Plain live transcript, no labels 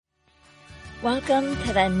Welcome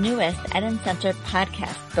to the newest Eden-centered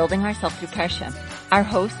podcast, Building Ourselves Through Parsha. Our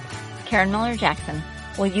host, Karen Miller-Jackson,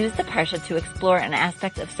 will use the Parsha to explore an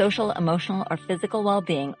aspect of social, emotional, or physical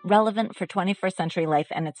well-being relevant for 21st century life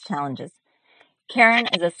and its challenges. Karen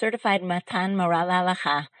is a certified Matan Moral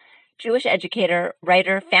Halacha, Jewish educator,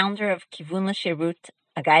 writer, founder of Kivun L'Shirut,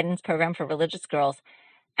 a guidance program for religious girls,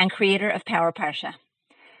 and creator of Power Parsha.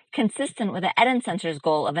 Consistent with the Eden Center's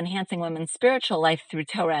goal of enhancing women's spiritual life through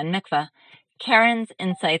Torah and mikvah, Karen's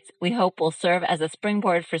insights, we hope, will serve as a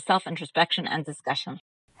springboard for self-introspection and discussion.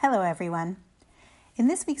 Hello, everyone. In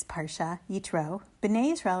this week's Parsha, Yitro,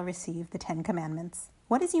 Bnei Israel received the 10 Commandments.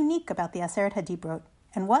 What is unique about the Aseret HaDibrot,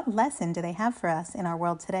 and what lesson do they have for us in our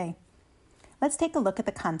world today? Let's take a look at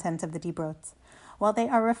the content of the Dibrot. While they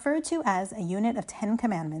are referred to as a unit of 10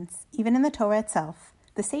 commandments, even in the Torah itself,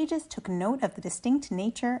 the sages took note of the distinct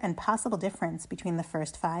nature and possible difference between the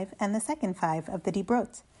first 5 and the second 5 of the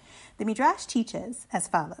Dibrot. The Midrash teaches as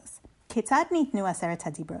follows: Ketzad nitnu aseret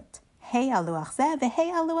hadibrot, hey al luach zeh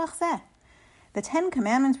v'hei al luach zeh. The 10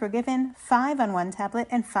 commandments were given 5 on one tablet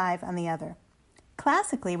and 5 on the other.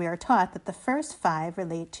 Classically, we are taught that the first 5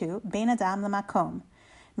 relate to bein adam lamakom,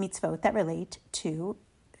 mitzvot that relate to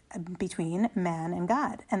between man and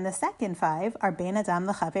God, and the second 5 are bein adam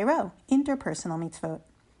l'chavero, interpersonal mitzvot.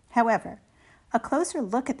 However, a closer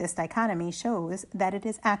look at this dichotomy shows that it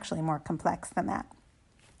is actually more complex than that.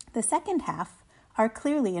 The second half are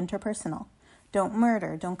clearly interpersonal. Don't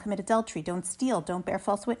murder, don't commit adultery, don't steal, don't bear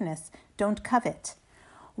false witness, don't covet.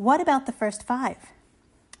 What about the first 5?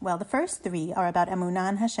 Well, the first 3 are about emunah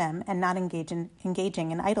in Hashem and not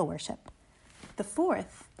engaging in idol worship. The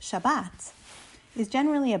fourth, Shabbat, is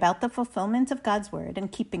generally about the fulfillment of God's word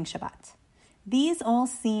and keeping Shabbat. These all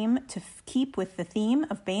seem to keep with the theme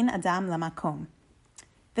of Bein Adam Lamakom.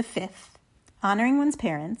 The fifth, honoring one's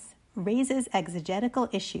parents, raises exegetical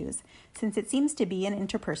issues since it seems to be an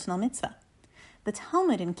interpersonal mitzvah. The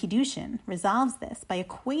Talmud in Kiddushin resolves this by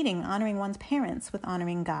equating honoring one's parents with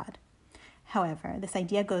honoring God. However, this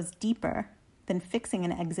idea goes deeper than fixing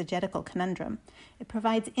an exegetical conundrum. It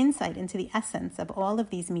provides insight into the essence of all of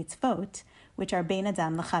these mitzvot, which are bein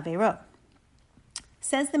adam l'chavero.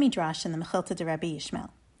 Says the Midrash in the Mechilta de Rabbi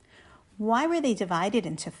Yishmael. Why were they divided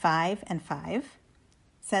into 5 and 5?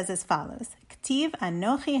 Says as follows: K'tiv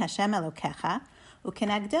anochi Hashem Elokecha,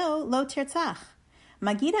 ukenagdo lo tirtzach.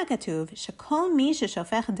 Magid hakatuv shekol mi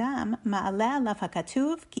sheshofech dam ma'aleh alav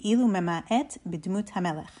hakatuv ki'ilu mema'et b'dmut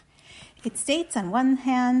hamelech. It states on one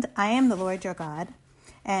hand, I am the Lord your God,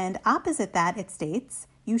 and opposite that it states,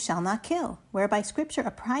 you shall not kill, whereby Scripture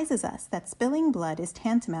apprises us that spilling blood is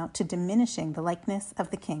tantamount to diminishing the likeness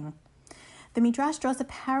of the king. The Midrash draws a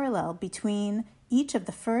parallel between each of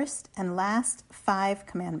the first and last 5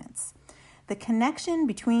 commandments. The connection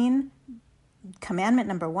between commandment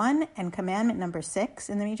number 1 and commandment number 6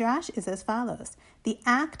 in the Midrash is as follows: the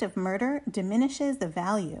act of murder diminishes the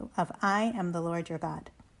value of I am the Lord your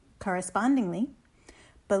God. Correspondingly,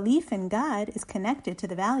 belief in God is connected to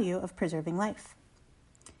the value of preserving life.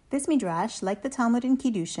 This Midrash, like the Talmud in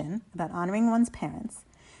Kiddushin about honoring one's parents,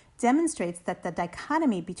 demonstrates that the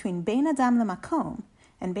dichotomy between bein adam lamakom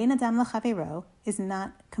and bein adam l'chavero is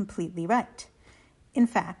not completely right. In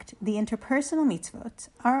fact, the interpersonal mitzvot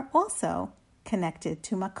are also connected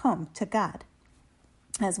to makom, to God,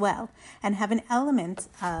 as well, and have an element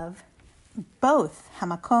of both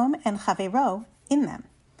hamakom and chavero in them.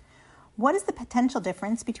 What is the potential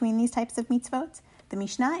difference between these types of mitzvot? The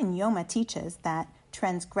Mishnah in Yoma teaches that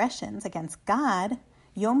transgressions against God,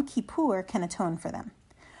 Yom Kippur can atone for them.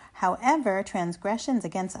 However, transgressions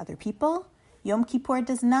against other people, Yom Kippur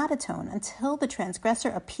does not atone until the transgressor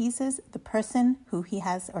appeases the person who he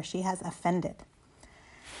has or she has offended.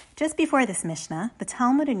 Just before this Mishnah, the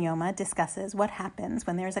Talmud in Yoma discusses what happens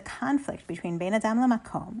when there is a conflict between Bein Adam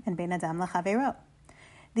Lamakom and Bein Adam L'Chavero.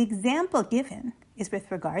 The example given is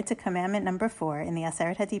with regard to commandment number 4 in the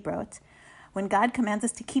Aseret HaDibrot, when God commands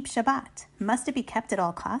us to keep Shabbat. Must it be kept at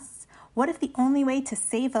all costs? What if the only way to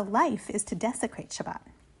save a life is to desecrate Shabbat?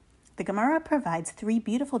 The Gemara provides 3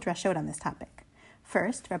 beautiful drashot on this topic.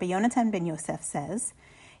 First, Rabbi Yonatan ben Yosef says,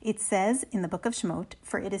 it says in the book of Shemot,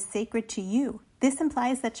 for it is sacred to you. This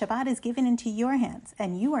implies that Shabbat is given into your hands,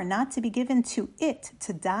 and you are not to be given to it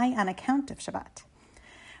to die on account of Shabbat.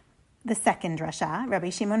 The second drasha, Rabbi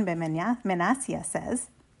Shimon ben Menasya says,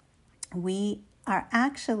 we are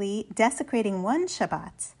actually desecrating one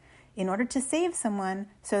Shabbat in order to save someone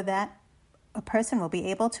so that a person will be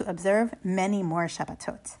able to observe many more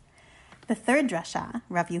Shabbatot. The third drasha,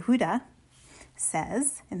 Rav Yehuda,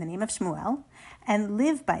 says, in the name of Shmuel, and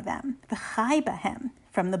live by them, v'chai bahem,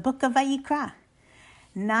 from the book of Vayikra,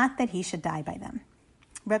 not that he should die by them.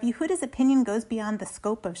 Rav Yehuda's opinion goes beyond the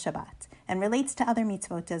scope of Shabbat and relates to other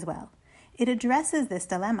mitzvot as well. It addresses this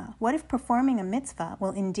dilemma. What if performing a mitzvah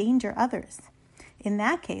will endanger others? In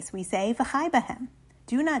that case, we say, v'chai bahem.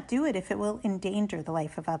 Do not do it if it will endanger the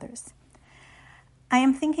life of others. I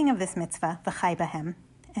am thinking of this mitzvah, v'chai bahem,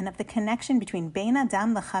 and of the connection between bein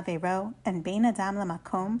adam l'chaveiro and bein adam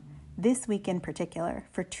l'makom this week in particular,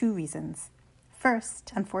 for two reasons.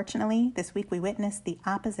 First, unfortunately, this week we witnessed the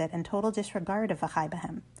opposite and total disregard of v'chai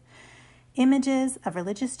bahem. Images of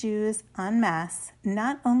religious Jews en masse,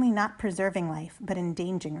 not only not preserving life, but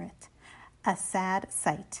endangering it. A sad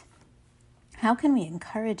sight. How can we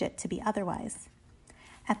encourage it to be otherwise?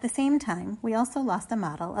 At the same time, we also lost a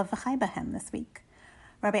model of v'chai bahem this week.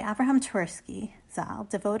 Rabbi Avraham Twersky, Zal,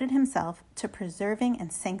 devoted himself to preserving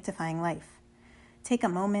and sanctifying life. Take a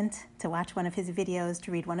moment to watch one of his videos,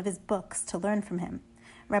 to read one of his books, to learn from him.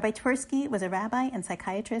 Rabbi Twersky was a rabbi and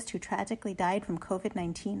psychiatrist who tragically died from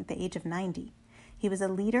COVID-19 at the age of 90. He was a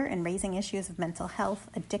leader in raising issues of mental health,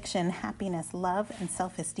 addiction, happiness, love, and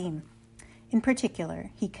self-esteem. In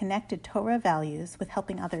particular, he connected Torah values with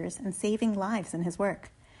helping others and saving lives in his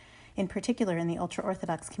work, in particular in the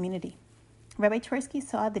ultra-Orthodox community. Rabbi Twersky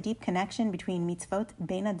saw the deep connection between mitzvot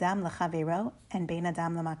bein adam l'chaveiro and bein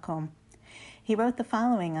adam l'makom. He wrote the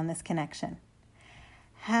following on this connection.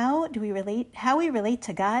 How we relate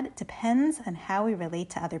to God depends on how we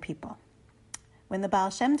relate to other people. When the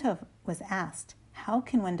Baal Shem Tov was asked, how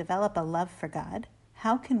can one develop a love for God?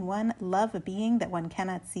 How can one love a being that one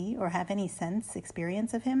cannot see or have any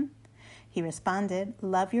experience of him? He responded,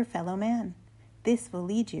 love your fellow man. This will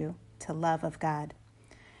lead you to love of God.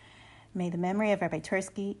 May the memory of Rabbi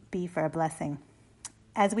Twersky be for a blessing.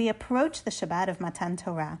 As we approach the Shabbat of Matan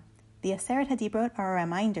Torah, the Aseret HaDibrot are a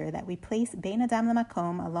reminder that we place Bein Adam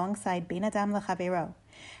L'Makom alongside Bein Adam L'Chaveiro,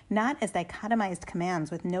 not as dichotomized commands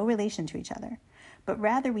with no relation to each other, but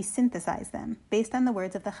rather we synthesize them based on the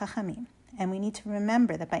words of the Chachamim, and we need to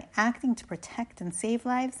remember that by acting to protect and save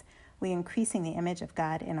lives, we are increasing the image of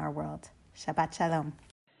God in our world. Shabbat Shalom.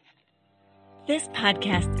 This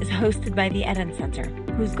podcast is hosted by the Eden Center,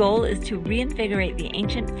 whose goal is to reinvigorate the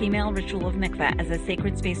ancient female ritual of mikveh as a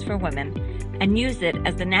sacred space for women and use it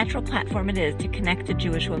as the natural platform it is to connect to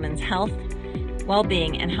Jewish women's health,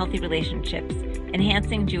 well-being, and healthy relationships,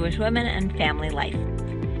 enhancing Jewish women and family life.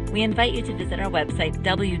 We invite you to visit our website,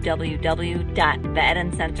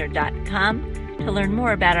 www.theedencenter.com, to learn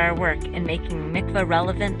more about our work in making mikveh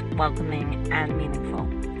relevant, welcoming, and meaningful.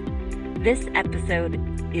 This episode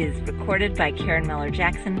is recorded by Karen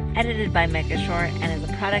Miller-Jackson, edited by Mecca Shore, and is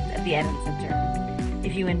a product of the Eden Center.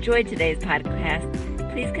 If you enjoyed today's podcast,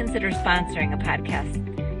 please consider sponsoring a podcast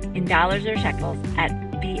in dollars or shekels at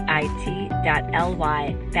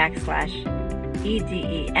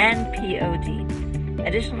bit.ly/EDENPOD.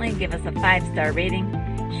 Additionally, give us a 5-star rating,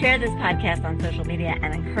 share this podcast on social media,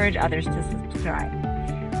 and encourage others to subscribe.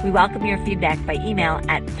 We welcome your feedback by email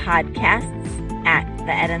at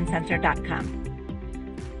podcasts@theedencenter.com.